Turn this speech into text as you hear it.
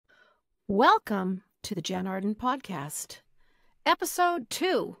Welcome to the Jann Arden podcast, episode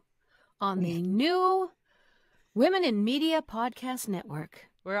 2 on the new Women in Media Podcast Network.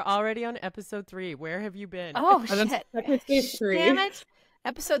 We're already on episode 3. Where have you been? Oh, shit. Three. Damn it.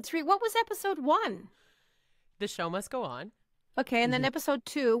 Episode 3. What was episode 1? The show must go on. Okay, and then episode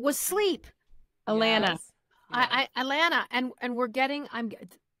 2 was sleep. Alana. Yes. Alana, and we're getting,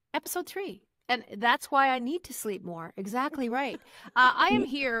 episode 3. And that's why I need to sleep more. Exactly right. I am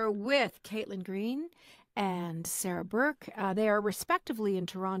here with Caitlin Green and Sarah Burke. They are respectively in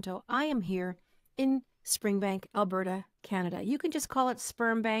Toronto. I am here in Springbank, Alberta, Canada. You can just call it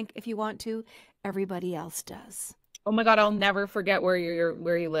Sperm Bank if you want to. Everybody else does. Oh my God, I'll never forget where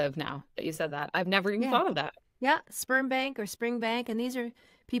you live now that you said that. I've never even thought of that. Yeah, Sperm Bank or Spring Bank. And these are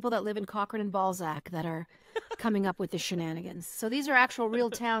people that live in Cochrane and Balzac that are coming up with the shenanigans. So these are actual real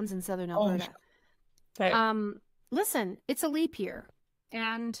towns in southern Alberta. Okay. Listen, it's a leap year.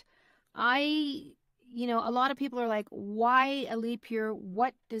 And a lot of people are like, why a leap year?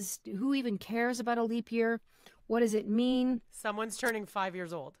 Who even cares about a leap year? What does it mean? Someone's turning 5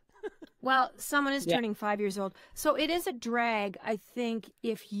 years old. Well, someone is turning 5 years old. So it is a drag, I think,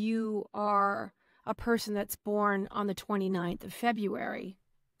 if you are a person that's born on the 29th of February.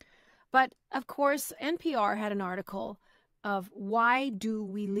 But, of course, NPR had an article of why do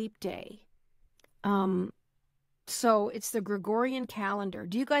we leap day? So it's the Gregorian calendar.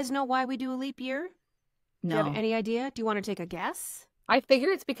 Do you guys know why we do a leap year? No. Do you have any idea? Do you want to take a guess? I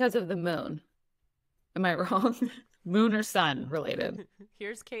figure it's because of the moon. Am I wrong? Moon or sun related?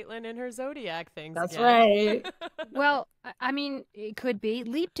 Here's Caitlin and her zodiac things. That's again. right. Well, I mean, it could be.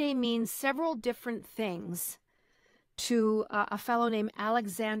 Leap day means several different things to a fellow named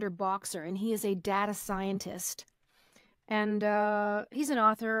Alexander Boxer, and he is a data scientist. And he's an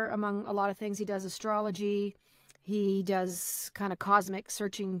author, among a lot of things. He does astrology. He does kind of cosmic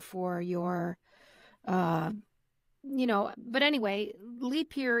searching for your, But anyway,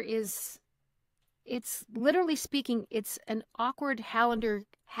 leap year it's literally speaking, it's an awkward calendar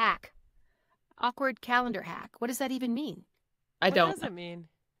hack. Awkward calendar hack. What does that even mean? What does it mean?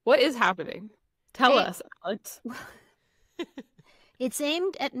 What is happening? Tell us, Alex. It's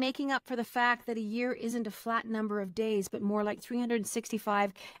aimed at making up for the fact that a year isn't a flat number of days, but more like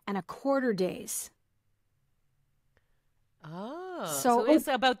 365 and a quarter days. Oh, So so it's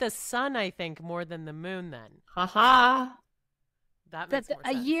about the sun, I think, more than the moon then. Haha. That makes more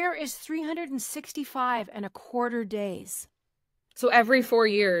A sense. year is 365 and a quarter days. So every 4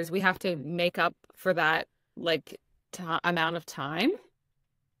 years we have to make up for that amount of time.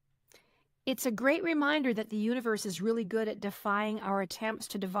 It's a great reminder that the universe is really good at defying our attempts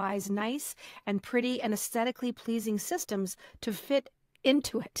to devise nice and pretty and aesthetically pleasing systems to fit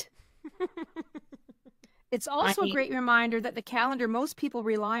into it. It's also a great reminder that the calendar most people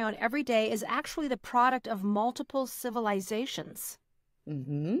rely on every day is actually the product of multiple civilizations,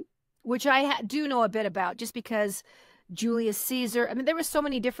 which I do know a bit about just because Julius Caesar, I mean, there were so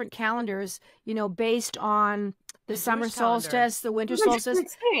many different calendars, based on the summer Jewish calendar. solstice, the winter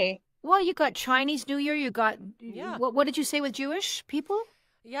solstice. Well, you got Chinese New Year. You got, what did you say with Jewish people?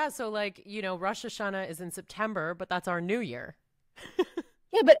 Yeah, so Rosh Hashanah is in September, but that's our new year.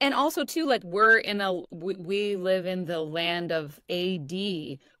 Yeah, but and also too, we live in the land of AD,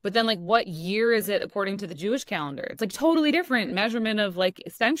 but then what year is it according to the Jewish calendar? It's totally different measurement of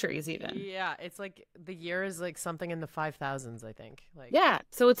centuries even. Yeah, it's the year is something in the 5,000s, I think. Yeah,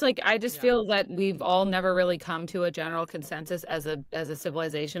 so it's I just feel that we've all never really come to a general consensus as a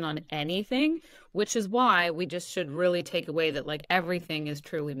civilization on anything, which is why we just should really take away that everything is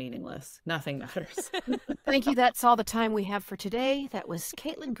truly meaningless. Nothing matters. Thank you. That's all the time we have for today. That was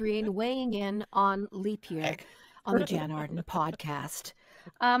Caitlin Green weighing in on leap year on the Jann Arden podcast.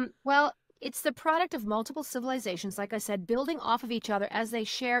 Well, it's the product of multiple civilizations, like I said, building off of each other as they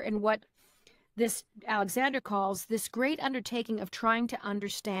share in what this Alexander calls this great undertaking of trying to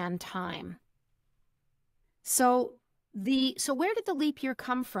understand time. So where did the leap year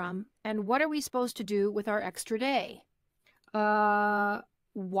come from, and what are we supposed to do with our extra day?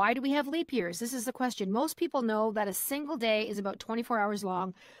 Why do we have leap years? This is the question. Most people know that a single day is about 24 hours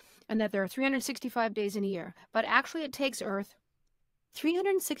long and that there are 365 days in a year. But actually it takes Earth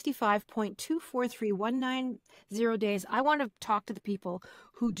 365.243190 days. I want to talk to the people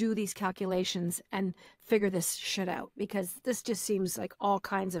who do these calculations and figure this shit out, because this just seems like all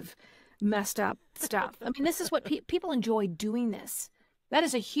kinds of messed up stuff. I mean, this is what people enjoy doing this. That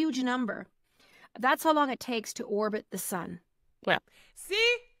is a huge number. That's how long it takes to orbit the sun. Well,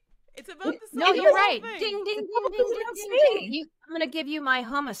 see? It's about the same. No, you're right. thing. Ding, ding, ding, ding, ding, ding, ding. I'm going to give you my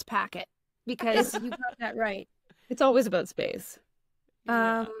hummus packet because you got that right. It's always about space.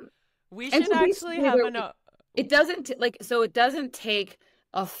 Yeah. We And should so actually basically have they're- it doesn't it doesn't take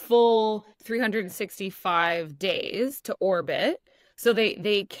a full 365 days to orbit. So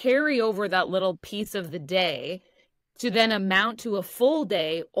they carry over that little piece of the day to then amount to a full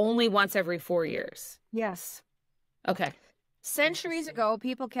day only once every 4 years. Yes. Okay. Centuries ago,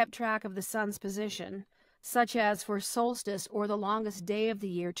 people kept track of the sun's position, such as for solstice or the longest day of the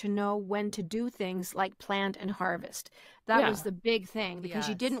year, to know when to do things like plant and harvest. That was the big thing, because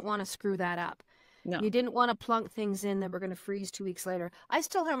you didn't want to screw that up. No. You didn't want to plunk things in that were going to freeze 2 weeks later. I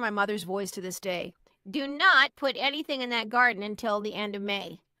still hear my mother's voice to this day. Do not put anything in that garden until the end of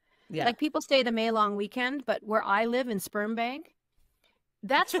May. Yeah. Like, people stay the May long weekend, but where I live in Sperm Bank,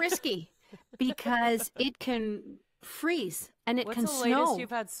 that's risky because it can freeze and it can What's the snow latest you've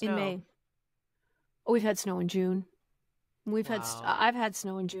had snow? in May. Oh, we've had snow in June. We've had Wow. I've had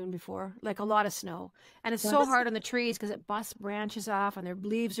snow in June before, like a lot of snow, and it's so hard on the trees because it busts branches off and their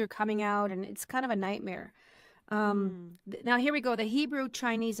leaves are coming out, and it's kind of a nightmare. Now here we go. The Hebrew,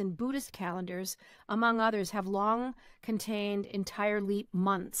 Chinese, and Buddhist calendars, among others, have long contained entire leap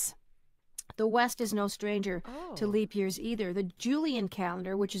months. The West is no stranger to leap years either. The Julian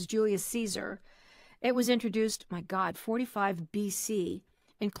calendar, which is Julius Caesar, it was introduced, my God, 45 BC,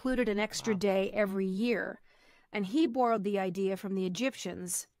 included an extra day every year. And he borrowed the idea from the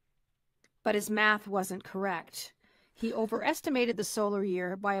Egyptians, but his math wasn't correct. He overestimated the solar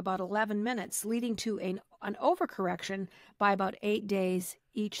year by about 11 minutes, leading to an overcorrection by about 8 days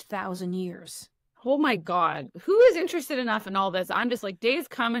each 1,000 years. Oh my God. Who is interested enough in all this? I'm just like, days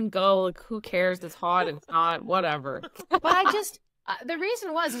come and go. Like, who cares? It's hot. It's not. Whatever. But I just, the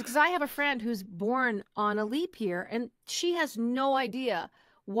reason was because I have a friend who's born on a leap year, and she has no idea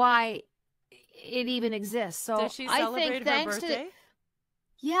why it even exists. So Does she I celebrate think her thanks birthday?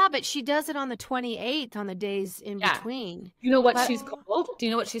 yeah, but she does it on the 28th on the days in between. You know what But- she's called? Do you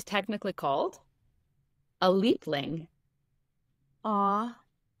know what she's technically called? A leapling. Aw.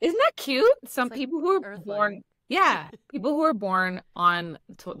 Isn't that cute? Some like people who are Earthling. born, yeah, people who are born on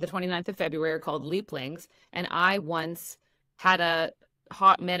the 29th of February are called leaplings. And I once had a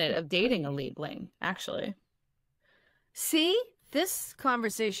hot minute of dating a leapling, actually. See, this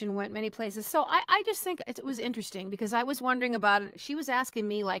conversation went many places. So I just think it was interesting because I was wondering about it. She was asking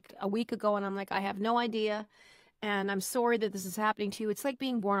me like a week ago, and I'm like, I have no idea. And I'm sorry that this is happening to you. It's like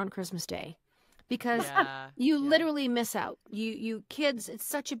being born on Christmas Day. Because you literally miss out. You kids, it's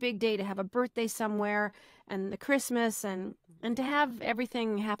such a big day to have a birthday somewhere and the Christmas and to have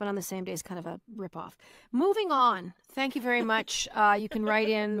everything happen on the same day is kind of a ripoff. Moving on. Thank you very much. You can write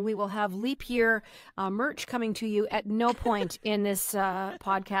in. We will have leap year merch coming to you at no point in this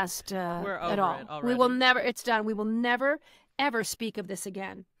podcast We're at over all. it already. We will never, it's done. We will never, ever speak of this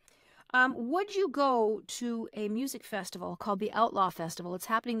again. Would you go to a music festival called the Outlaw Festival? It's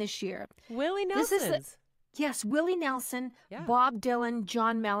happening this year. Willie This is Nelson's. Yes, Willie Nelson, Yeah. Bob Dylan,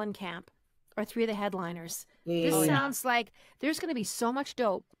 John Mellencamp are three of the headliners. This sounds like there's going to be so much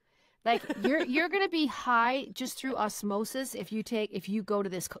dope. Like you're going to be high just through osmosis if you go to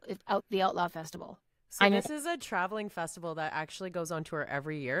the Outlaw Festival. So this is a traveling festival that actually goes on tour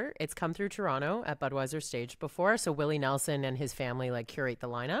every year. It's come through Toronto at Budweiser Stage before. So Willie Nelson and his family like curate the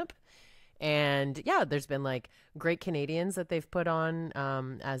lineup. And yeah, there's been like great Canadians that they've put on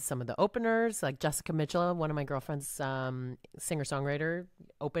as some of the openers, like Jessica Mitchell, one of my girlfriend's singer-songwriter,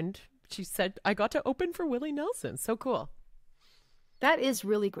 opened. She said, I got to open for Willie Nelson. So cool. That is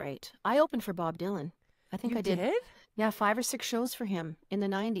really great. I opened for Bob Dylan. I think You I did. did? Yeah, 5 or 6 shows for him in the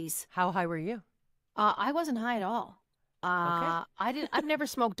 90s. How high were you? I wasn't high at all. I've never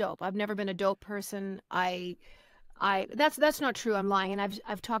smoked dope. I've never been a dope person. That's not true. I'm lying. And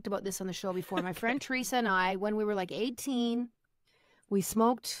I've talked about this on the show before. My friend Teresa and I, when we were like 18, we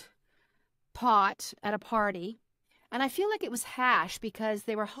smoked pot at a party. And I feel like it was hash because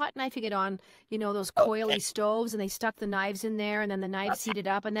they were hot knifing it on, those coily stoves, and they stuck the knives in there, and then the knives heated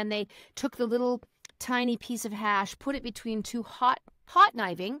up, and then they took the little tiny piece of hash, put it between two hot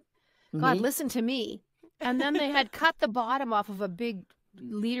knifing. God, listen to me. And then they had cut the bottom off of a big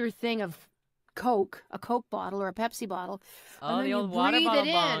liter thing of Coke, a Coke bottle or a Pepsi bottle. Oh, and the then old you water breathe bottle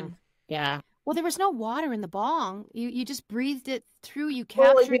it bong. in. Yeah. Well, there was no water in the bong. You just breathed it through. You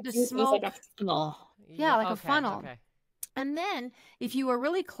captured the It was smoke. like a funnel. Yeah, like a Okay, funnel. okay. And then, if you were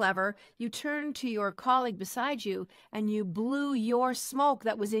really clever, you turned to your colleague beside you and you blew your smoke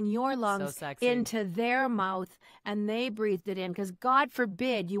that was in your lungs sexy. into their mouth, and they breathed it in. Because God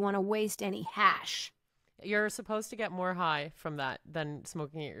forbid you want to waste any hash. You're supposed to get more high from that than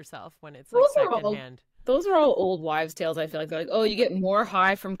smoking it yourself when it's like Those are all- secondhand. Those are all old wives' tales. I feel like they're like, oh, you get more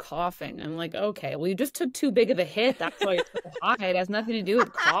high from coughing. I'm like, okay, well, you just took too big of a hit. That's why you're so high. It has nothing to do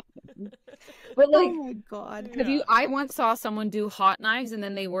with coughing. But like, Oh my God. have you? I once saw someone do hot knives, and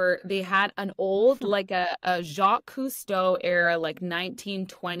then they had an old like a Jacques Cousteau era like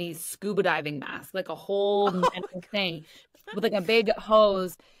 1920s scuba diving mask, like a whole metal thing with like a big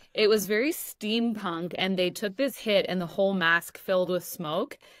hose. It was very steampunk, and they took this hit, and the whole mask filled with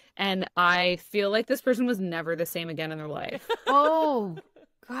smoke. And I feel like this person was never the same again in their life. Oh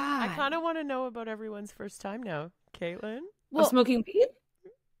I God. kind of want to know about everyone's first time now, Caitlin. Well, smoking weed?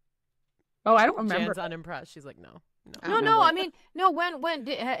 Oh, I don't remember. Jan's unimpressed. She's like, no. No. I mean, no.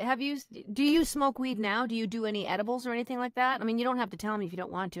 Do you smoke weed now? Do you do any edibles or anything like that? I mean, you don't have to tell me if you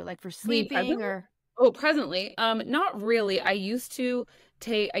don't want to, like for sleeping or. Oh, presently, not really. I used to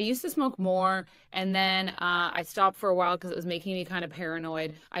smoke more, and then I stopped for a while because it was making me kind of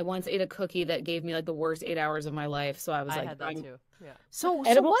paranoid. I once ate a cookie that gave me like the worst 8 hours of my life, so I was like, had that too. Yeah. So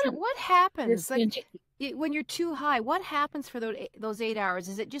what happens like when you're too high? What happens for those 8 hours?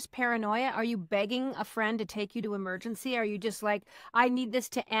 Is it just paranoia? Are you begging a friend to take you to emergency? Are you just like, I need this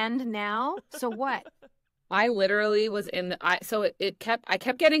to end now? So what? I literally was I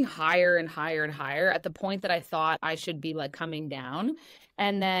kept getting higher and higher and higher at the point that I thought I should be like coming down.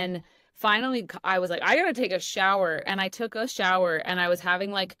 And then finally I was like, I gotta take a shower. And I took a shower, and I was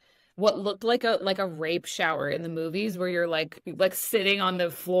having like what looked like a rape shower in the movies where you're like sitting on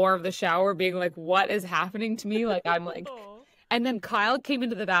the floor of the shower being like, what is happening to me? Like I'm like And then Kyle came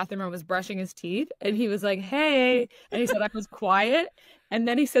into the bathroom and was brushing his teeth, and he was like, hey, and he said I was quiet. And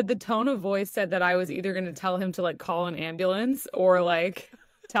then he said the tone of voice said that I was either going to tell him to like call an ambulance or like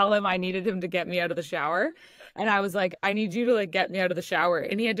tell him I needed him to get me out of the shower. And I was like, I need you to like get me out of the shower.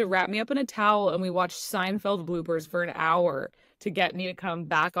 And he had to wrap me up in a towel, and we watched Seinfeld bloopers for an hour to get me to come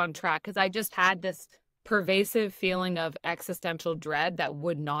back on track, because I just had this pervasive feeling of existential dread that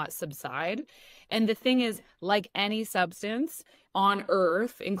would not subside. And the thing is, like any substance on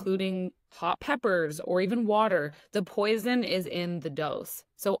earth, including hot peppers or even water, the poison is in the dose.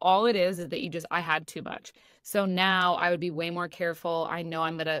 So all it is that I had too much. So now I would be way more careful. I know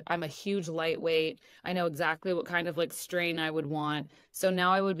I'm a huge lightweight. I know exactly what kind of like strain I would want. So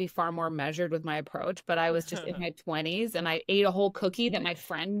now I would be far more measured with my approach. But I was just in my 20s, and I ate a whole cookie that my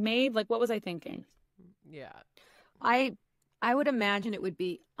friend made. Like, what was I thinking? Yeah. I would imagine it would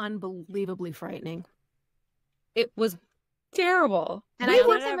be unbelievably frightening. It was terrible. And I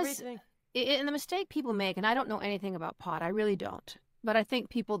think the mistake people make, and I don't know anything about pot, I really don't. But I think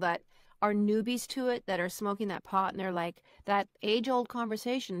people that are newbies to it, that are smoking that pot, and they're like, that age-old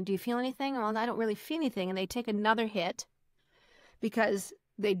conversation, do you feel anything? Well, I don't really feel anything. And they take another hit because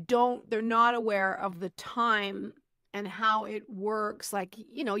they're not aware of the time and how it works. Like,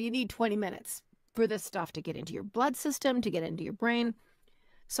 you need 20 minutes for this stuff to get into your blood system, to get into your brain.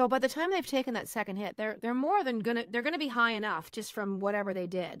 So by the time they've taken that second hit, they're gonna be high enough just from whatever they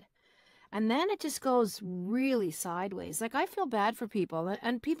did. And then it just goes really sideways. Like, I feel bad for people,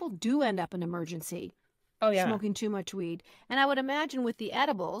 and people do end up in emergency. Oh yeah. Smoking too much weed. And I would imagine with the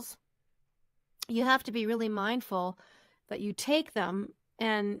edibles, you have to be really mindful that you take them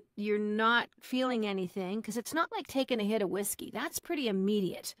and you're not feeling anything, because it's not like taking a hit of whiskey. That's pretty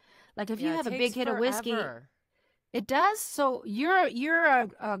immediate. Like if you have a big hit of whiskey, it does. So you're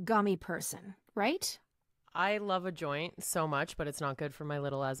a gummy person, right? I love a joint so much, but it's not good for my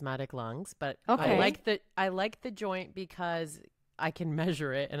little asthmatic lungs. But okay. I like the joint because I can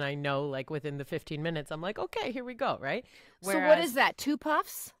measure it, and I know like within the 15 minutes, I'm like, okay, here we go, right? So what is that? 2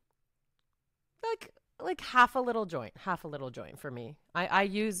 puffs? Like half a little joint for me. I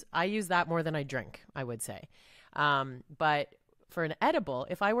use that more than I drink, I would say. But for an edible,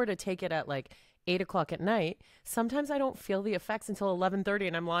 if I were to take it at like 8 o'clock at night, sometimes I don't feel the effects until 11:30,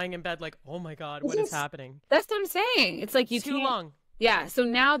 and I'm lying in bed like, oh my God, what is happening? That's what I'm saying. It's like too long. Yeah. So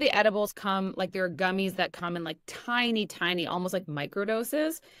now the edibles come, like there are gummies that come in like tiny, almost like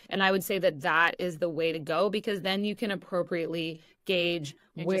microdoses. And I would say that is the way to go, because then you can appropriately gauge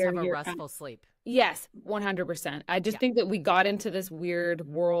where just have a restful sleep. Yes, 100%. I just think that we got into this weird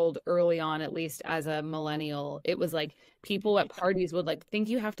world early on, at least as a millennial. It was like people at parties would like think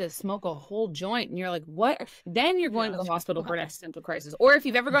you have to smoke a whole joint, and you're like, what? Then you're going to the hospital for an existential crisis. Or if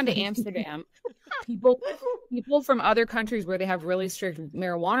you've ever gone to Amsterdam, people from other countries where they have really strict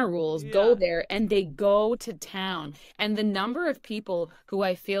marijuana rules go there, and they go to town. And the number of people who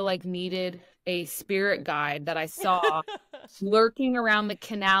I feel like needed a spirit guide that I saw lurking around the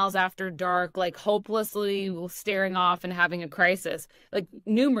canals after dark, like hopelessly staring off and having a crisis. Like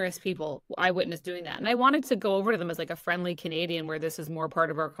numerous people I witnessed doing that. And I wanted to go over to them as like a friendly Canadian, where this is more part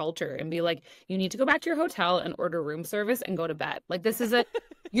of our culture, and be like, you need to go back to your hotel and order room service and go to bed. Like this is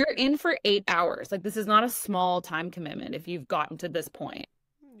you're in for 8 hours. Like this is not a small time commitment if you've gotten to this point.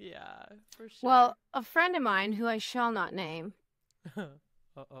 Yeah, For sure. Well, a friend of mine who I shall not name,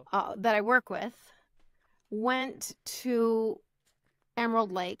 that I work with, went to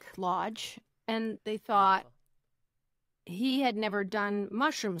Emerald Lake Lodge, and they thought he had never done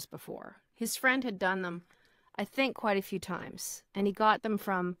mushrooms before. His friend had done them, I think, quite a few times, and he got them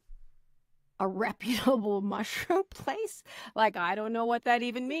from a reputable mushroom place. Like, I don't know what that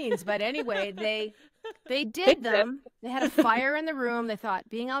even means, but anyway, they did them. They had a fire in the room. They thought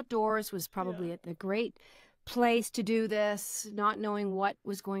being outdoors was probably a great place to do this, not knowing what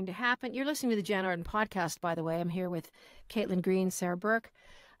was going to happen. You're listening to the Jann Arden podcast, by the way. I'm here with Caitlin Green, Sarah Burke.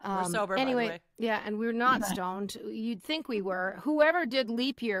 We're sober, anyway, by the way. Yeah, and we're not stoned. You'd think we were. Whoever did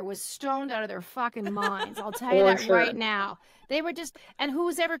leap year was stoned out of their fucking minds. I'll tell you that right now. They were just, and who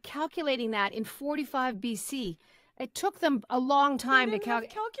was ever calculating that in 45 BC? It took them a long time to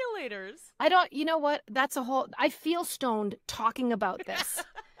calculate. Calculators. I don't, you know what? That's a whole, I feel stoned talking about this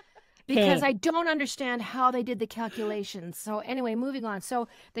because I don't understand how they did the calculations. So anyway, moving on. So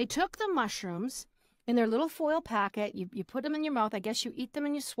they took the mushrooms in their little foil packet. You put them in your mouth. I guess you eat them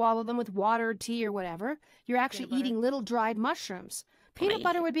and you swallow them with water or tea or whatever. You're actually eating little dried mushrooms. Peanut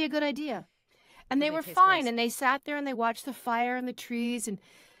butter would be a good idea. And they were fine. And they sat there and they watched the fire and the trees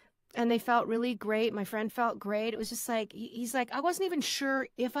and they felt really great. My friend felt great. It was just like, he's like, I wasn't even sure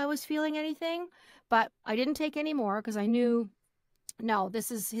if I was feeling anything, but I didn't take any more because I knew, no,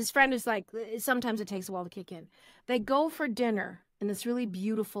 this is, his friend is like, sometimes it takes a while to kick in. They go for dinner in this really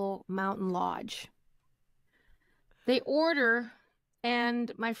beautiful mountain lodge. They order,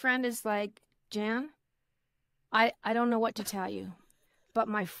 and my friend is like, Jann, I don't know what to tell you, but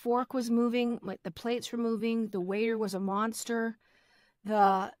my fork was moving, the plates were moving, the waiter was a monster.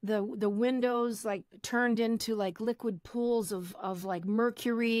 The windows like turned into like liquid pools of like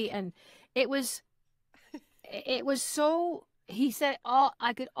mercury, and it was so, he said all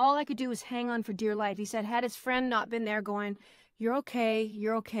I could do was hang on for dear life. He said had his friend not been there going, you're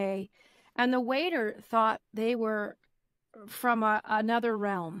okay. And the waiter thought they were from another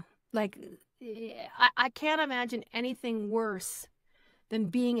realm. Like, I can't imagine anything worse than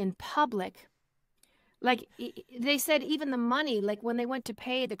being in public. Like, they said even the money, like when they went to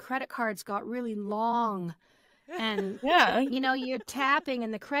pay, the credit cards got really long. And, you know, you're tapping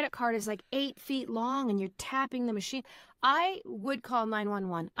and the credit card is like 8 feet long and you're tapping the machine. I would call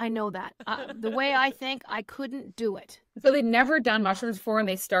 911. I know that. The way I think, I couldn't do it. So they'd never done mushrooms before and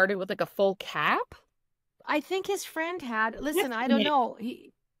they started with like a full cap? I think his friend had. Listen, I don't know.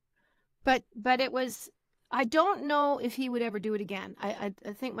 But it was, I don't know if he would ever do it again. I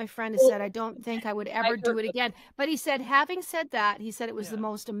think my friend has said, I don't think I would ever do it again. But he said, having said that, he said it was the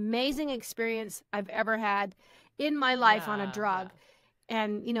most amazing experience I've ever had in my life on a drug.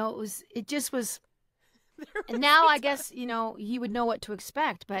 And, you know, it just was, and now I guess, you know, he would know what to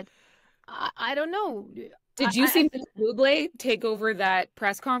expect, but I don't know. Did you see Mr. Bublé take over that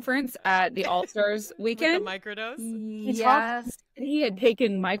press conference at the All-Stars weekend? With the microdose? Yes. He had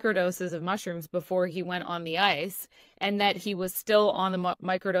taken microdoses of mushrooms before he went on the ice, and that he was still on the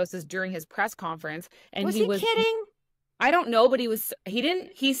microdoses during his press conference. And was he kidding? I don't know, but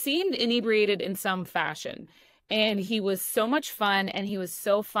he seemed inebriated in some fashion. And he was so much fun and he was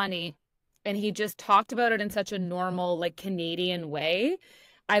so funny. And he just talked about it in such a normal, like, Canadian way.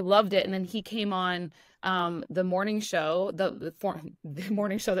 I loved it. And then he came on the morning show, the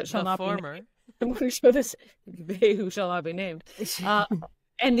morning show that shall not be named. The morning show that they who shall not be named.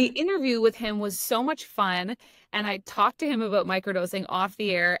 And the interview with him was so much fun. And I talked to him about microdosing off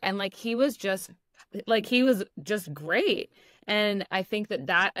the air, and like he was just great. And I think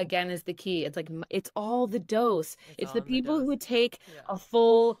that again is the key. It's like, it's all the dose. It's the people who take a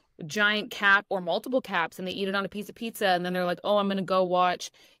full giant cap or multiple caps and they eat it on a piece of pizza, and then they're like, oh, I'm going to go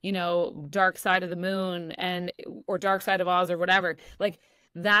watch, you know, Dark Side of the Moon or Dark Side of Oz or whatever. Like,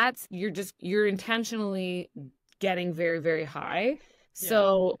 you're intentionally getting very, very high.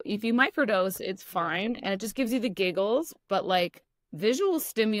 So if you microdose, it's fine. And it just gives you the giggles, but like visual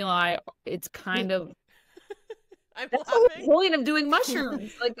stimuli, it's kind of, that's the whole point of doing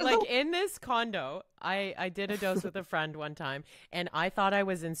mushrooms. Like in this condo, I did a dose with a friend one time, and I thought I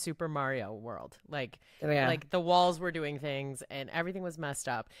was in Super Mario World. Like the walls were doing things, and everything was messed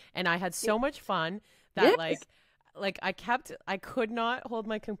up. And I had so much fun that I could not hold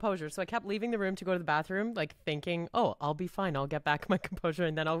my composure. So I kept leaving the room to go to the bathroom, like thinking, oh, I'll be fine. I'll get back my composure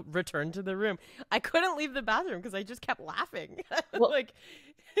and then I'll return to the room. I couldn't leave the bathroom because I just kept laughing.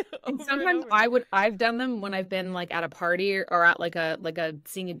 And sometimes I've done them when I've been like at a party or at like a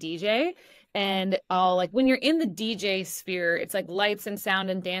seeing a DJ, and I'll like, when you're in the DJ sphere, it's like lights and sound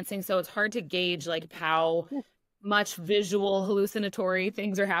and dancing, so it's hard to gauge like how much visual hallucinatory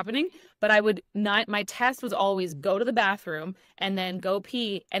things are happening, but I would not, my test was always go to the bathroom and then go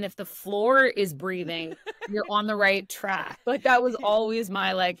pee. And if the floor is breathing, you're on the right track. Like that was always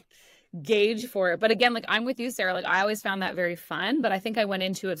my like gauge for it. But again, like I'm with you, Sarah, like I always found that very fun, but I think I went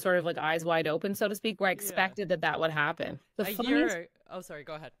into it sort of like eyes wide open, so to speak, where I expected that would happen. The funniest, oh, sorry,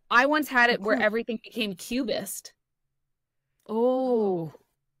 go ahead. I once had it where everything became cubist. Oh,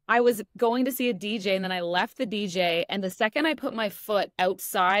 I was going to see a DJ and then I left the DJ, and the second I put my foot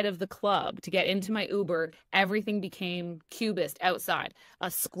outside of the club to get into my Uber, everything became cubist outside.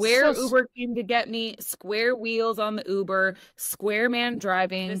 A square Uber came to get me, square wheels on the Uber, square man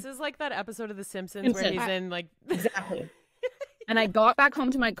driving. This is like that episode of The Simpsons where he's in like... Exactly. And I got back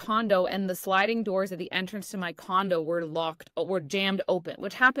home to my condo, and the sliding doors at the entrance to my condo were jammed open,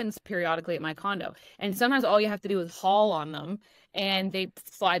 which happens periodically at my condo. And sometimes all you have to do is haul on them and they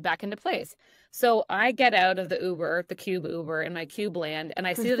slide back into place. So I get out of the Uber, the Cube Uber, in my Cube land, and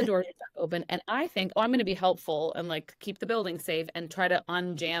I see the doors are open, and I think, oh, I'm going to be helpful and like keep the building safe and try to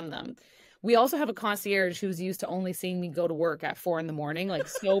unjam them. We also have a concierge who's used to only seeing me go to work at 4 a.m, like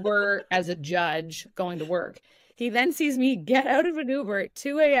sober as a judge going to work. He then sees me get out of an Uber at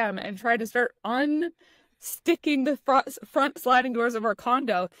 2 a.m. and try to start unsticking the front sliding doors of our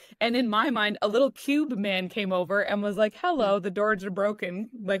condo. And in my mind, a little cube man came over and was like, hello, the doors are broken.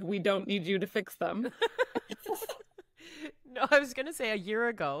 Like, we don't need you to fix them. No, I was going to say a year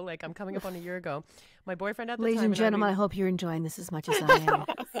ago, like I'm coming up on a year ago, my boyfriend at the time. Ladies and gentlemen, I hope you're enjoying this as much as I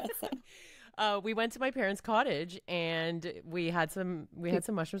am. We went to my parents' cottage and we had some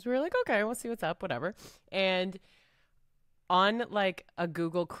mushrooms. We were like, okay, we'll see what's up, whatever. And on like a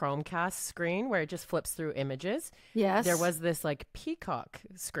Google Chromecast screen where it just flips through images, yes, there was this like peacock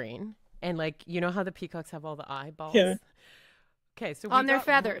screen, and like you know how the peacocks have all the eyeballs. Yeah. Okay, so on their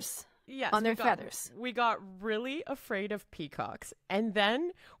feathers. Yes, on their feathers. We got really afraid of peacocks, and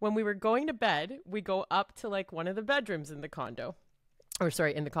then when we were going to bed, we go up to like one of the bedrooms in the condo, or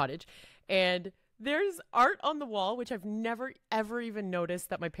sorry, in the cottage, and there's art on the wall, which I've never, ever even noticed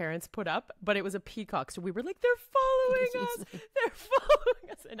that my parents put up, but it was a peacock. So we were like, they're following us. They're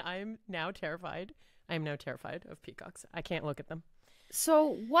following us. And I'm now terrified. I am now terrified of peacocks. I can't look at them.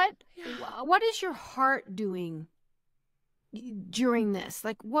 So what is your heart doing during this?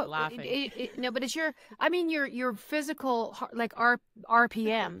 Like what? Laughing. No, but it's your physical, like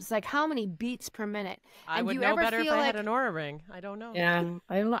RPMs, like how many beats per minute? I would know better if I had an Oura ring. I don't know. Yeah,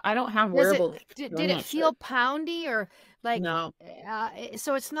 I don't have wearables. Did it feel poundy or like? No.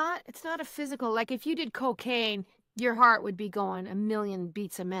 So it's not a physical. Like if you did cocaine, your heart would be going 1,000,000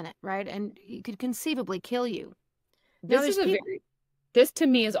 beats a minute, right? And it could conceivably kill you. This to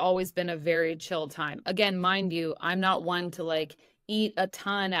me has always been a very chill time. Again, mind you, I'm not one to like eat a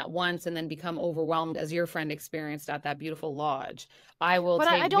ton at once and then become overwhelmed as your friend experienced at that beautiful lodge. I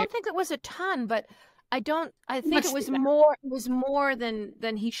don't think it was a ton, but I think it was more. It was more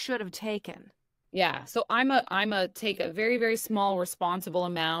than he should have taken. Yeah. So I'm a take a very, very small responsible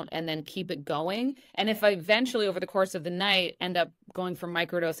amount and then keep it going. And if I eventually over the course of the night end up going from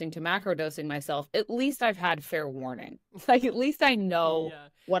microdosing to macrodosing myself, at least I've had fair warning. Like at least I know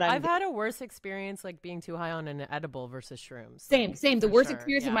what I've had a worse experience like being too high on an edible versus shrooms. Same. The worst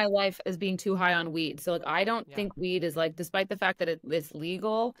experience of my life is being too high on weed. So like I don't think weed is like, despite the fact that it's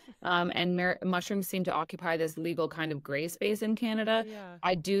legal, and mushrooms seem to occupy this legal kind of gray space in Canada. Yeah.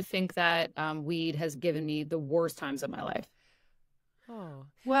 I do think that weed has given me the worst times of my life. Oh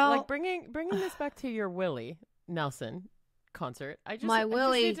well, like bringing this back to your Willie Nelson concert. My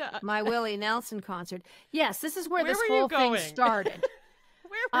Willie Nelson concert. Yes, this is where this whole thing started.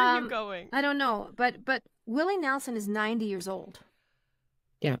 Where were you going? I don't know, but Willie Nelson is 90 years old.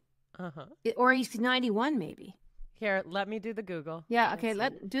 Yeah. Or he's 91 maybe. Here, let me do the Google. Yeah, okay,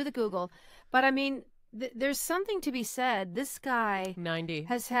 do the Google. But I mean, there's something to be said. This guy 90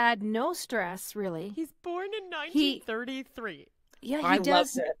 has had no stress really. He's born in 1933. He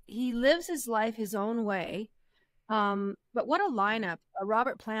does. He lives his life his own way. But what a lineup.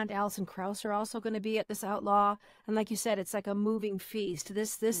 Robert Plant, Alison Krauss are also going to be at this Outlaw. And like you said, it's like a moving feast.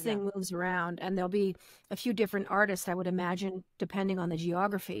 This thing moves around, and there'll be a few different artists, I would imagine, depending on the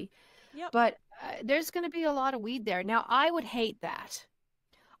geography. Yep. But there's going to be a lot of weed there. Now, I would hate that.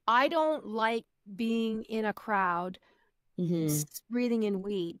 I don't like being in a crowd breathing in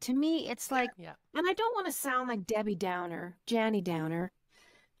weed. To me, it's like, and I don't want to sound like Debbie Downer, Janny Downer.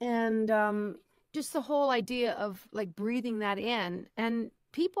 And, just the whole idea of like breathing that in, and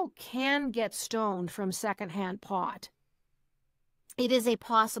people can get stoned from secondhand pot. It is a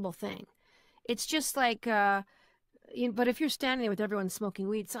possible thing. It's just like but if you're standing there with everyone smoking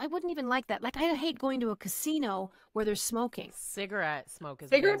weed, so I wouldn't even like that. Like, I hate going to a casino where there's smoking. Cigarette smoke is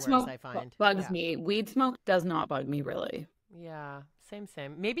Cigarette way smoke worse, I find. bugs me. Weed smoke does not bug me, really. Yeah, same.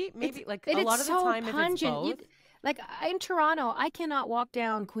 Maybe like It's a lot of the so time pungent. if it's both. Like, in Toronto, I cannot walk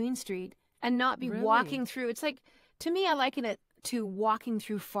down Queen Street and not be Really? walking through. It's like, to me, I liken it to walking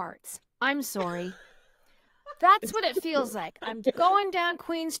through farts. I'm sorry. That's what it feels like. I'm going down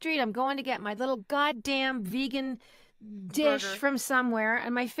Queen Street. I'm going to get my little goddamn vegan dish Burger. from somewhere.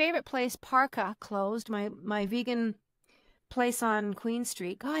 And my favorite place, Parka, closed. My vegan place on Queen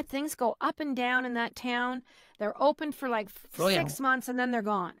Street. God, things go up and down in that town. They're open for like 6 months and then they're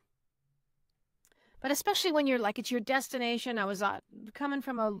gone. But especially when you're like, it's your destination. I was coming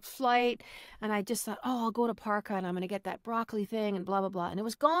from a flight and I just thought, oh, I'll go to Parka and I'm going to get that broccoli thing and blah, blah, blah. And it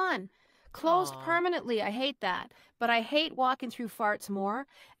was gone. Closed Aw. permanently. I hate that. But I hate walking through farts more.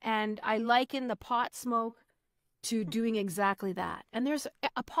 And I liken the pot smoke to doing exactly that. And there's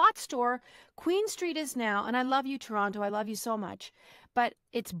a pot store. Queen Street is now, and I love you, Toronto. I love you so much. But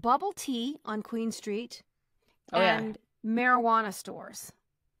it's bubble tea on Queen Street and marijuana stores.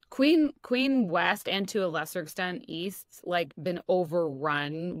 Queen West and to a lesser extent East, like, been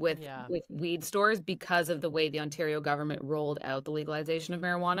overrun with weed stores because of the way the Ontario government rolled out the legalization of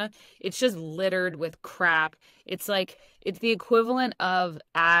marijuana. It's just littered with crap. It's like it's the equivalent of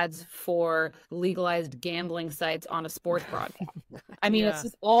ads for legalized gambling sites on a sports broadcast. I mean, it's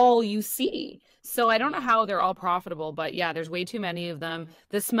just all you see. So I don't know how they're all profitable, but yeah, there's way too many of them.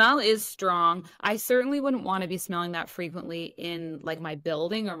 The smell is strong. I certainly wouldn't want to be smelling that frequently in like my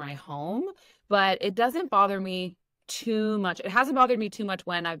building or my home, but it doesn't bother me too much. It hasn't bothered me too much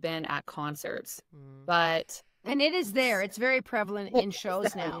when I've been at concerts, but... And it is there. It's very prevalent in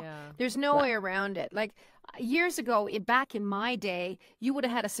shows now. Yeah. There's no way around it. Like, years ago, back in my day, you would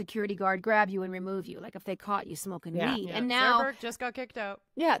have had a security guard grab you and remove you, like if they caught you smoking weed. Yeah. And now, Sarah Burke just got kicked out.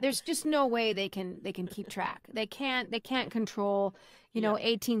 yeah, there's just no way they can keep track. They can't control,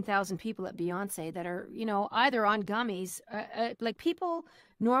 18,000 people at Beyonce that are, either on gummies. Like, people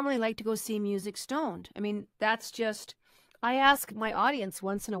normally like to go see music stoned. I mean, that's just. I ask my audience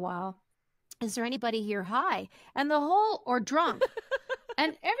once in a while, is there anybody here high? And or drunk?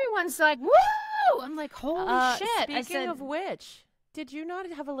 And everyone's like, woo! I'm like, holy shit. Speaking of which, did you not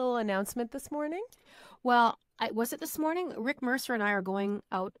have a little announcement this morning? Well, was it this morning? Rick Mercer and I are going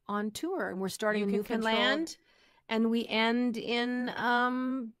out on tour, and we're starting in Newfoundland, and we end in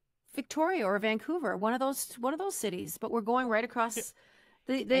Victoria or Vancouver, one of those cities. But we're going right across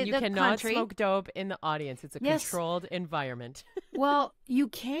the you cannot country. smoke dope in the audience. It's a controlled environment. Well, you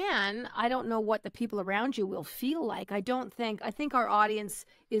can. I don't know what the people around you will feel like. I think our audience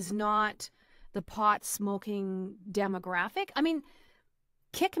is not the pot smoking demographic. I mean,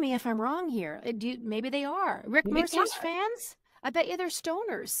 kick me if I'm wrong here. Maybe they are. Rick Mercer's fans? I bet you they're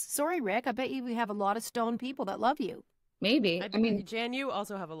stoners. Sorry, Rick. I bet you we have a lot of stone people that love you. Maybe. I mean, Jan, you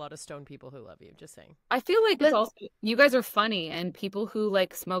also have a lot of stone people who love you. Just saying. I feel like it's also, you guys are funny, and people who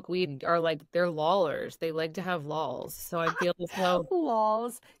like smoke weed are like, they're lollers. They like to have lols. So I feel as though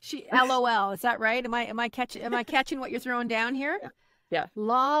lols. LOL. Is that right? Am I catching what you're throwing down here? Yeah.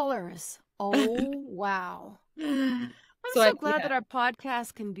 Lollers. Oh wow. I'm so glad that our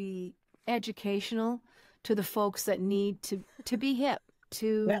podcast can be educational to the folks that need to be hip,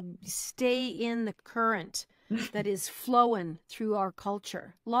 to stay in the current that is flowing through our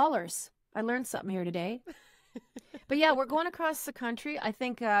culture. Lollers. I learned something here today. But yeah, we're going across the country. I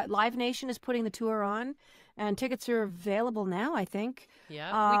think Live Nation is putting the tour on, and tickets are available now, I think. Yeah,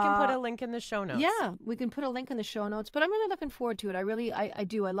 we can put a link in the show notes. Yeah, we can put a link in the show notes. But I'm really looking forward to it. I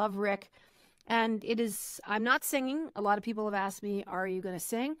do. I love Rick. And I'm not singing. A lot of people have asked me, are you going to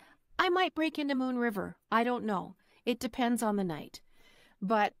sing? I might break into Moon River. I don't know. It depends on the night.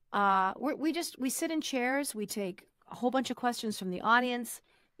 But we sit in chairs. We take a whole bunch of questions from the audience.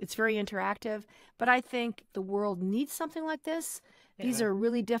 It's very interactive. But I think the world needs something like this. Yeah. These are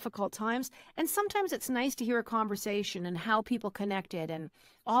really difficult times. And sometimes it's nice to hear a conversation and how people connected and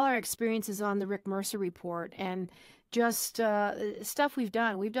all our experiences on the Rick Mercer report and just stuff we've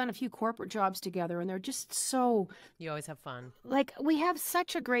done. We've done a few corporate jobs together, and they're just so... You always have fun. Like, we have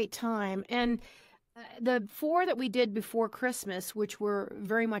such a great time. And the 4 that we did before Christmas, which were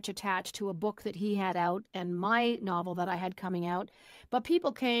very much attached to a book that he had out and my novel that I had coming out. But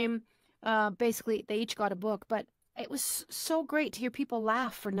people came, basically, they each got a book. But it was so great to hear people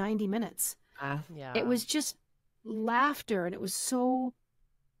laugh for 90 minutes. Yeah. It was just laughter, and it was so...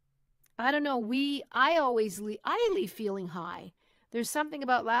 I don't know. I leave feeling high. There's something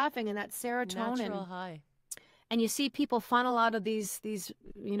about laughing and that serotonin. Natural high. And you see people funnel out of these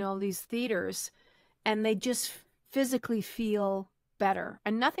theaters, and they just physically feel better.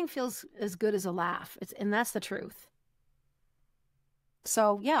 And nothing feels as good as a laugh. And that's the truth.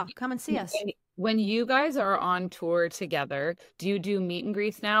 So yeah, come and see us. When you guys are on tour together, do you do meet and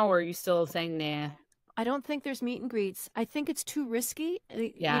greets now, or are you still saying nah? I don't think there's meet and greets. I think it's too risky.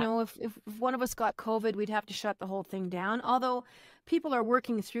 Yeah. You know, if one of us got COVID, we'd have to shut the whole thing down. Although people are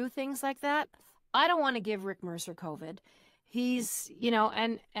working through things like that. I don't want to give Rick Mercer COVID. He's, you know,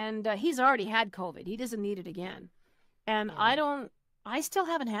 and he's already had COVID. He doesn't need it again. And I still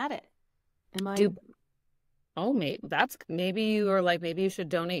haven't had it. Oh, maybe you are like, maybe you should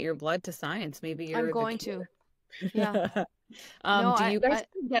donate your blood to science. Maybe you're I'm going to. Yeah. Do you guys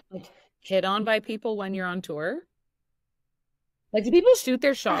get like hit on by people when you're on tour? Like, do people shoot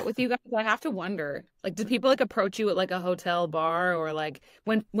their shot with you guys? I have to wonder. Like, do people like approach you at like a hotel bar, or like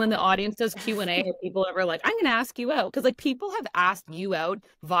when the audience does Q&A, are people ever like, I'm gonna ask you out? Because like people have asked you out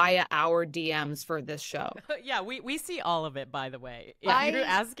via our DMs for this show. Yeah, we see all of it, by the way. If you're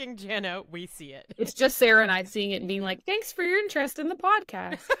asking Jann out, we see it. It's just Sarah and I seeing it and being like, thanks for your interest in the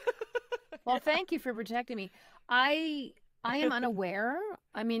podcast. Well, thank you for protecting me. I am unaware.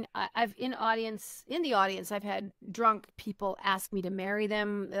 I mean, I've in the audience, I've had drunk people ask me to marry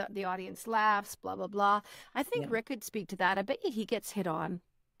them. The audience laughs, blah, blah, blah. I think Rick could speak to that. I bet you he gets hit on.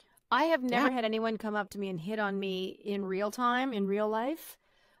 I have never had anyone come up to me and hit on me in real time, in real life.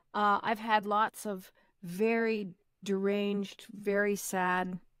 I've had lots of very deranged, very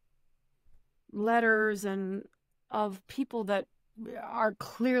sad letters and of people that are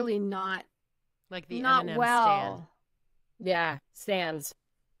clearly not like the not M&M well. stand. Yeah, stands.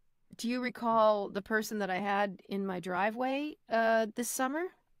 Do you recall the person that I had in my driveway this summer?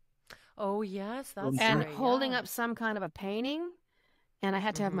 Oh, yes. That's and right, holding up some kind of a painting. And I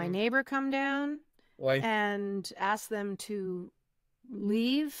had to have my neighbor come down and ask them to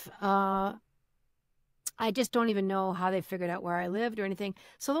leave. I just don't even know how they figured out where I lived or anything.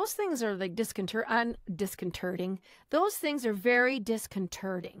 So those things are like disconcerting. Those things are very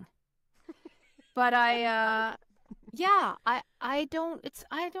disconcerting. But I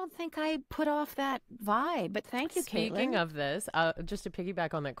don't think I put off that vibe, but thank you, Speaking Caitlin. of this, just to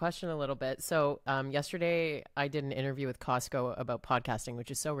piggyback on that question a little bit. So yesterday I did an interview with Costco about podcasting,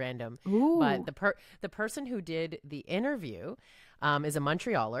 which is so random. Ooh. But the person who did the interview is a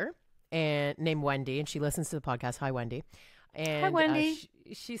Montrealer and named Wendy, and she listens to the podcast. Hi, Wendy. And Hi, Wendy.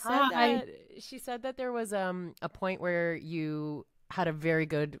 She said that there was a point where you had a very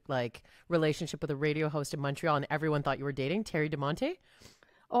good like relationship with a radio host in Montreal, and everyone thought you were dating Terry DeMonte.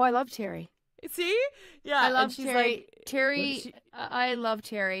 Oh, I love Terry. See, yeah, I love she's Terry. like, Terry, I love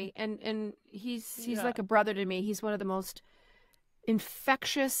Terry, and he's like a brother to me. He's one of the most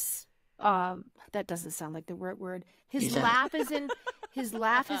infectious. That doesn't sound like the right word. His laugh is in. His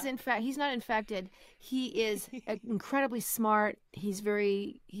laugh is in fact. He's not infected. He is incredibly smart. He's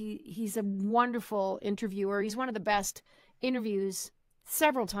he's a wonderful interviewer. He's one of the best interviews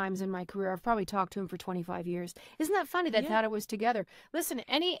several times in my career. I've probably talked to him for 25 years. Isn't that funny that thought it was together? Listen,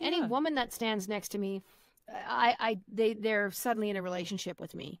 any woman that stands next to me, they're suddenly in a relationship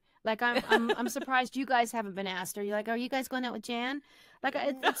with me. Like I'm surprised you guys haven't been asked. Are you guys going out with Jann? Like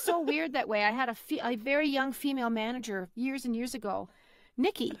it's so weird that way. I had a very young female manager years and years ago,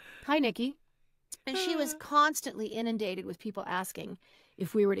 Nikki. Hi, Nikki. And she was constantly inundated with people asking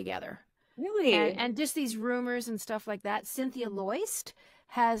if we were together. Really? And just these rumors and stuff like that. Cynthia Loist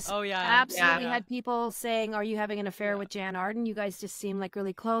has absolutely had people saying, are you having an affair with Jann Arden? You guys just seem like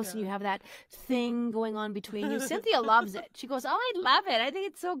really close and you have that thing going on between you. Cynthia loves it. She goes, oh, I love it. I think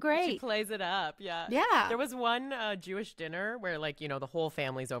it's so great. She plays it up. Yeah. Yeah. There was one Jewish dinner where like, you know, the whole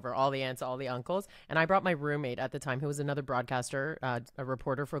family's over, all the aunts, all the uncles. And I brought my roommate at the time, who was another broadcaster, a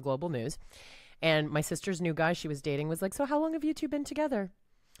reporter for Global News. And my sister's new guy she was dating was like, so how long have you two been together?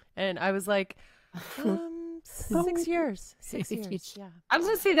 And I was like, 6 years. 6 years. Yeah. I was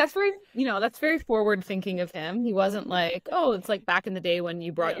gonna say that's very forward thinking of him. He wasn't like, oh, it's like back in the day when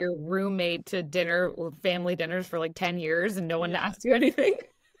you brought your roommate to dinner or family dinners for like 10 years and no one asked you anything.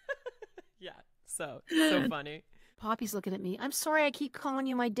 Yeah. So funny. Poppy's looking at me. I'm sorry I keep calling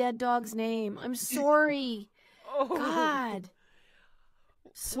you my dead dog's name. I'm sorry. Oh God.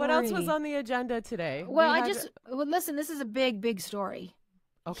 Sorry. What else was on the agenda today? Well, listen, this is a big story.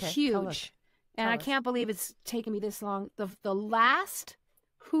 Okay. Huge. And I can't believe it's taken me this long. The last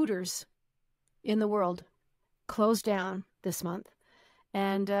Hooters in the world closed down this month.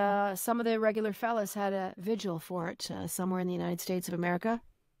 And some of the regular fellas had a vigil for it somewhere in the United States of America.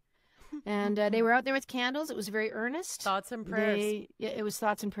 And they were out there with candles. It was very earnest. Thoughts and prayers. It was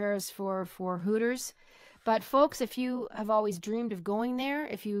thoughts and prayers for Hooters. But folks, if you have always dreamed of going there,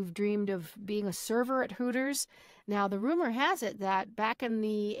 if you've dreamed of being a server at Hooters, Now, the rumor has it that back in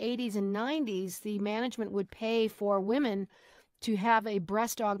the 80s and 90s, the management would pay for women to have a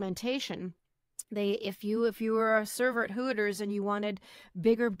breast augmentation. If you were a server at Hooters and you wanted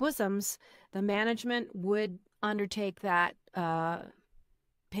bigger bosoms, the management would undertake that payment.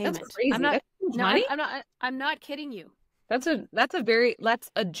 That's crazy. I'm not kidding you. That's a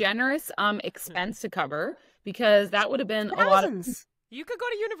generous expense to cover, because that would have been Thousands. a lot of. You could go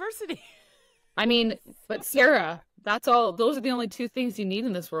to university. I mean, but Sarah, that's all. Those are the only two things you need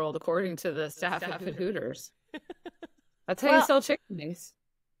in this world, according to the staff at Hooters. That's how you sell chicken wings.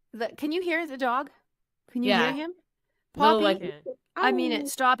 Can you hear the dog? Can you hear him? Poppy, I mean it.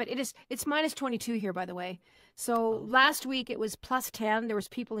 Stop it. It's minus 22 here, by the way. So last week it was plus 10. There was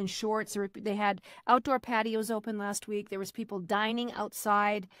people in shorts. They had outdoor patios open last week. There was people dining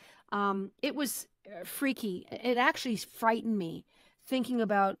outside. It was freaky. It actually frightened me, thinking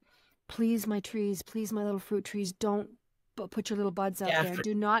about, please, my trees, please, my little fruit trees, don't put your little buds out there.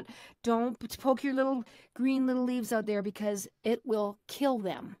 Don't poke your little green little leaves out there, because it will kill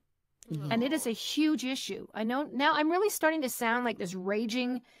them. And it is a huge issue. I know now I'm really starting to sound like this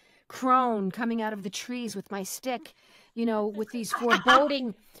raging crone coming out of the trees with my stick, with these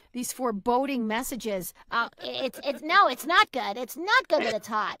foreboding messages. It's not good. It's not good that it's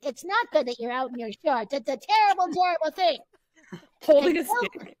hot. It's not good that you're out in your shorts. It's a terrible, terrible thing. Holding a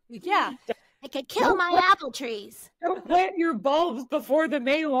stick. Yeah. It could kill my apple trees. Don't plant your bulbs before the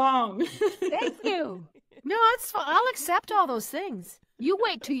May long. Thank you. No, it's fine. I'll accept all those things. You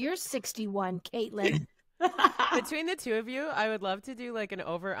wait till you're 61, Caitlin. Between the two of you, I would love to do like an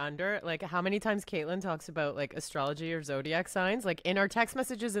over-under, like how many times Caitlin talks about like astrology or zodiac signs. Like in our text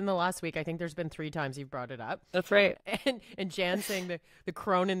messages in the last week, I think there's been 3 times you've brought it up. That's right. And Jann saying the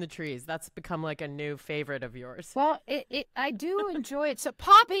crone in the trees. That's become like a new favorite of yours. Well, I do enjoy it. So,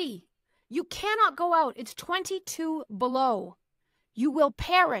 Poppy, you cannot go out. It's 22 below. You will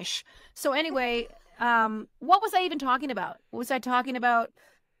perish. So anyway, what was I even talking about? What was I talking about?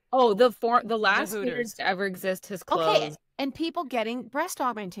 Oh, the last Hooters to ever exist has closed. Okay, and people getting breast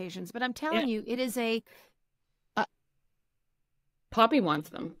augmentations. But I'm telling you, it is a... Poppy wants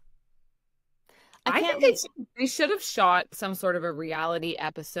them. I think they should have shot some sort of a reality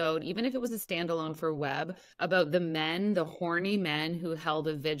episode, even if it was a standalone for web, about the horny men who held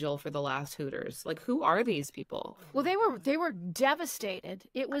a vigil for the last Hooters. Like, who are these people? Well, they were devastated.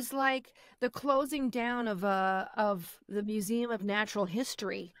 It was like the closing down of the Museum of Natural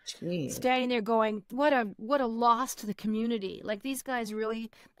History. Jeez. Standing there going, what a loss to the community. Like, these guys really,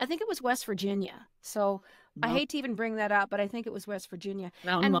 I think it was West Virginia. So I hate to even bring that up, but I think it was West Virginia.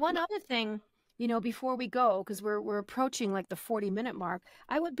 And one other thing, before we go, because we're approaching like the 40-minute mark,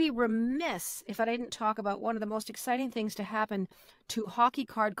 I would be remiss if I didn't talk about one of the most exciting things to happen to hockey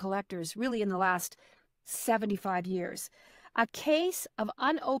card collectors really in the last 75 years. A case of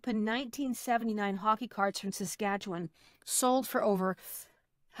unopened 1979 hockey cards from Saskatchewan sold for over,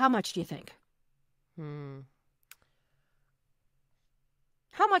 how much do you think?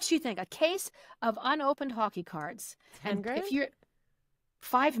 How much do you think? A case of unopened hockey cards. 10 grand? If you're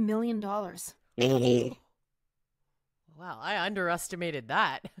 $5 million. Wow, I underestimated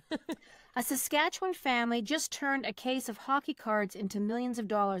that. A Saskatchewan family just turned a case of hockey cards into millions of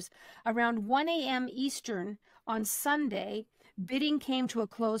dollars. Around 1 a.m. Eastern on Sunday, bidding came to a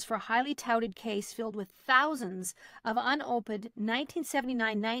close for a highly touted case filled with thousands of unopened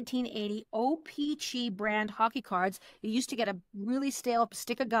 1979-1980 OPG brand hockey cards. You used to get a really stale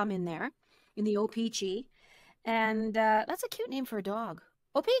stick of gum in there, in the OPG. And that's a cute name for a dog.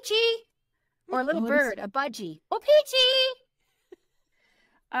 OPG! Or a little bird, a budgie. OPG!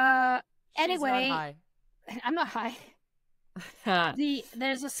 Anyway, not high. I'm not high.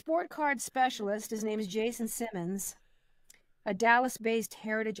 There's a sport card specialist. His name is Jason Simmons, a Dallas-based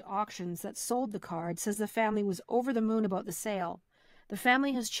Heritage Auctions that sold the card, says the family was over the moon about the sale. The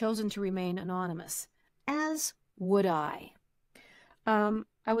family has chosen to remain anonymous, as would I.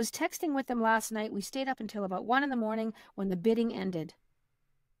 I was texting with them last night. We stayed up until about 1 a.m. when the bidding ended.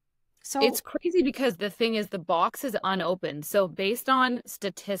 So it's crazy because the thing is, the box is unopened. So based on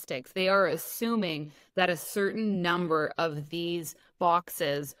statistics, they are assuming that a certain number of these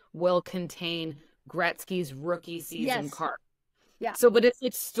boxes will contain Gretzky's rookie season card. Yeah. So, but it's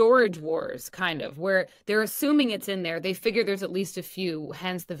like storage wars, kind of, where they're assuming it's in there. They figure there's at least a few,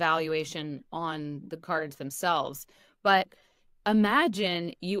 hence the valuation on the cards themselves. But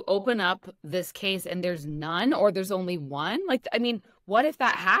imagine you open up this case and there's none, or there's only one. Like, I mean, what if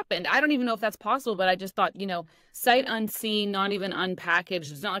that happened? I don't even know if that's possible, but I just thought, sight unseen, not even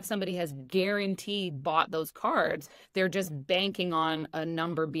unpackaged. It's not like somebody has guaranteed bought those cards. They're just banking on a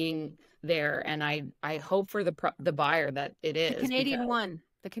number being there. And I hope for the buyer that it is. The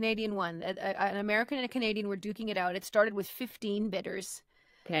Canadian one. An American and a Canadian were duking it out. It started with 15 bidders.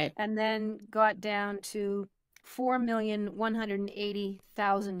 Okay. And then got down to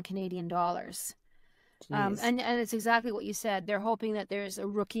 $4,180,000 Canadian dollars. And it's exactly what you said. They're hoping that there's a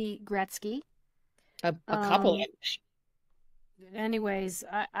rookie Gretzky. A couple. Anyways,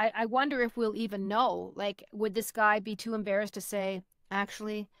 I wonder if we'll even know. Like, would this guy be too embarrassed to say,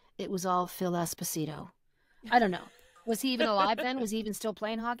 actually, it was all Phil Esposito? I don't know. Was he even alive then? Was he even still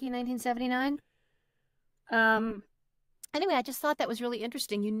playing hockey in 1979? Anyway, I just thought that was really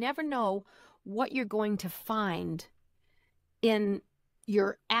interesting. You never know what you're going to find in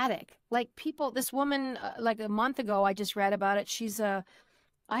your attic. Like this woman, like a month ago, I just read about it.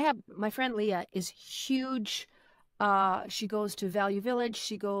 My friend Leah is huge. She goes to Value Village.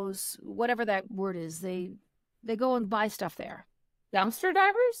 She goes, whatever that word is. They go and buy stuff there. Dumpster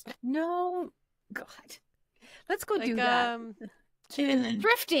divers? No, God. Let's go do that.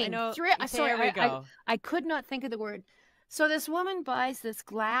 Thrifting. I know. Sorry, there we go. I could not think of the word. So this woman buys this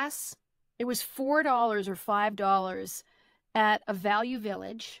glass. It was $4 or $5 at a Value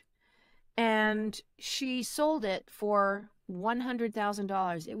Village, and she sold it for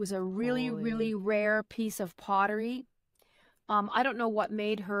 $100,000. It was a really, really rare piece of pottery. I don't know what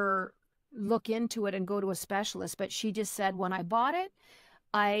made her look into it and go to a specialist, but she just said, when I bought it,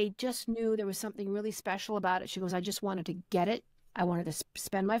 I just knew there was something really special about it. She goes, I just wanted to get it. I wanted to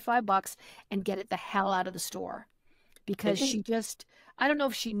spend my $5 and get it the hell out of the store, because she just, I don't know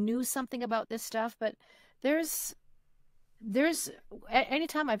if she knew something about this stuff, but there's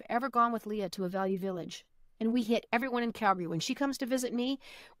anytime I've ever gone with Leah to a Value Village, and we hit everyone in Calgary. When she comes to visit me,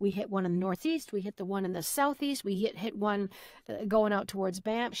 we hit one in the Northeast, we hit the one in the Southeast, we hit one going out towards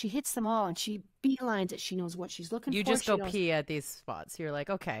Banff. She hits them all, and she beelines it. She knows what she's looking for. You just go pee at these spots. You're like,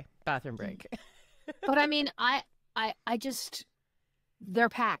 okay, bathroom break. But I mean, I just, they're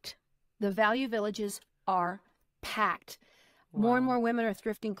packed. The Value Villages are packed. Wow. More and more women are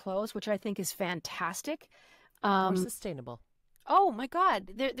thrifting clothes, which I think is fantastic. More sustainable. Oh my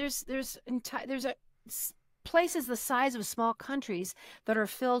God! There's places the size of small countries that are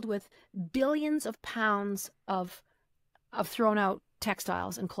filled with billions of pounds of thrown out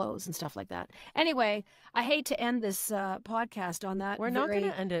textiles and clothes and stuff like that. Anyway, I hate to end this podcast on that. We're not going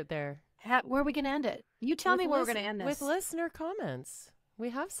to end it there. Where are we going to end it? You tell me where we're going to end this. With listener comments.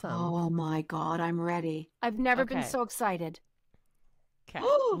 We have some. Oh my God, I'm ready. I've never been so excited. Okay.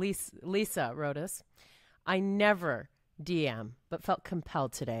 Lisa wrote us. I never DM, but felt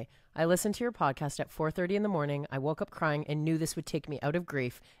compelled today. I listened to your podcast at 4:30 in the morning. I woke up crying and knew this would take me out of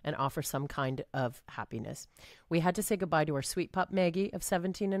grief and offer some kind of happiness. We had to say goodbye to our sweet pup Maggie of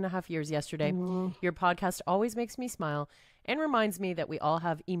 17 and a half years yesterday. Your podcast always makes me smile and reminds me that we all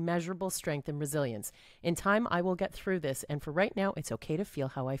have immeasurable strength and resilience. In time, I will get through this. And for right now, it's okay to feel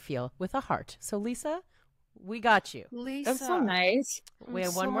how I feel with a heart. So, Lisa, we got you. Lisa. That's so nice. We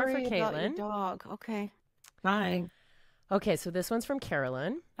have one more for Caitlin. Dog. Okay. Bye. Okay, so this one's from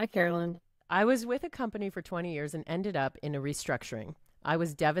Carolyn. Hi, Carolyn. I was with a company for 20 years and ended up in a restructuring. I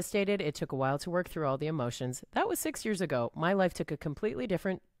was devastated. It took a while to work through all the emotions. That was 6 years ago. My life took a completely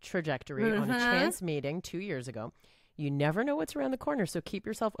different trajectory on a chance meeting 2 years ago. You never know what's around the corner, so keep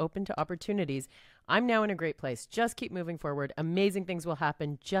yourself open to opportunities. I'm now in a great place. Just keep moving forward. Amazing things will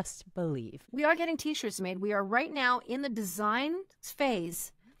happen. Just believe. We are getting t-shirts made. We are right now in the design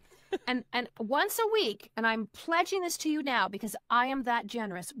phase. And once a week, and I'm pledging this to you now because I am that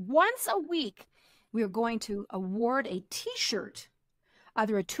generous, once a week, we are going to award a t-shirt,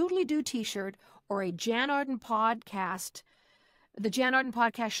 either a Toodly-Doo t-shirt or a Jann Arden podcast, the Jann Arden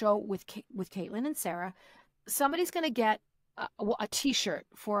podcast show with Caitlin and Sarah. Somebody's going to get a t-shirt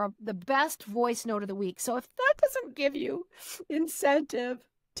for the best voice note of the week. So if that doesn't give you incentive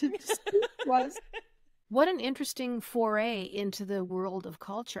to was what an interesting foray into the world of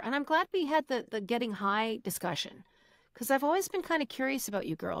culture. And I'm glad we had the getting high discussion, because I've always been kind of curious about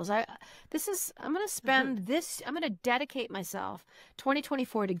you girls. I'm going to spend I'm going to dedicate myself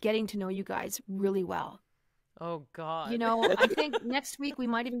 2024 to getting to know you guys really well. Oh, God. You know, I think next week we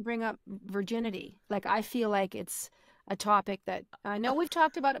might even bring up virginity. Like, I feel like it's a topic that I know we've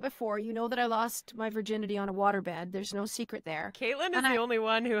talked about it before. You know that I lost my virginity on a waterbed. There's no secret there. Caitlin is the only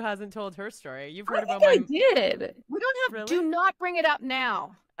one who hasn't told her story. You've heard about I did. We don't have. Really? Do not bring it up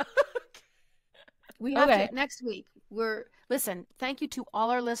now. We have to next week. Listen. Thank you to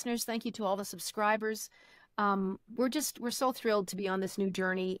all our listeners. Thank you to all the subscribers. we're so thrilled to be on this new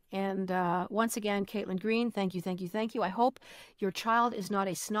journey. And once again, Caitlin Green, thank you, thank you, thank you. I hope your child is not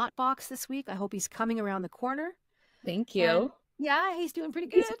a snot box this week. I hope he's coming around the corner. Thank you. And, yeah, he's doing pretty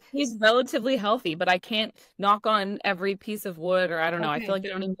good. He's relatively healthy, but I can't knock on every piece of wood, or I don't know. Okay. I feel like I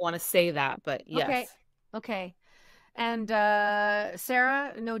don't even want to say that, but yes. Okay. And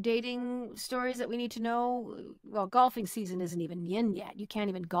Sarah, no dating stories that we need to know? Well, golfing season isn't even in yet. You can't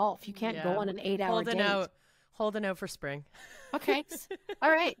even golf. You can't go on an 8-hour date. Holding out for spring. Okay.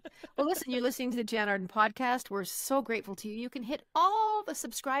 All right. Well, listen, you're listening to the Jann Arden podcast. We're so grateful to you. You can hit all the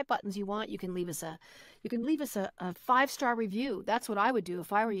subscribe buttons you want. You can leave us a 5-star review. That's what I would do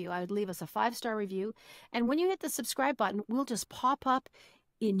if I were you. I would leave us a 5-star review. And when you hit the subscribe button, we'll just pop up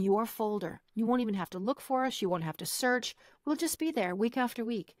in your folder. You won't even have to look for us. You won't have to search. We'll just be there week after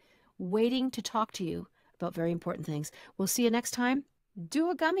week, waiting to talk to you about very important things. We'll see you next time. Do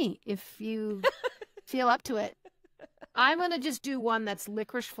a gummy if you feel up to it. I'm going to just do one that's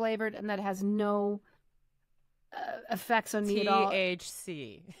licorice flavored and that has no effects on me at all.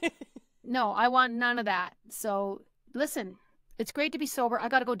 THC. No, I want none of that. So listen, it's great to be sober. I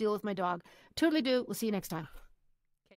got to go deal with my dog. Toodly-doo. We'll see you next time.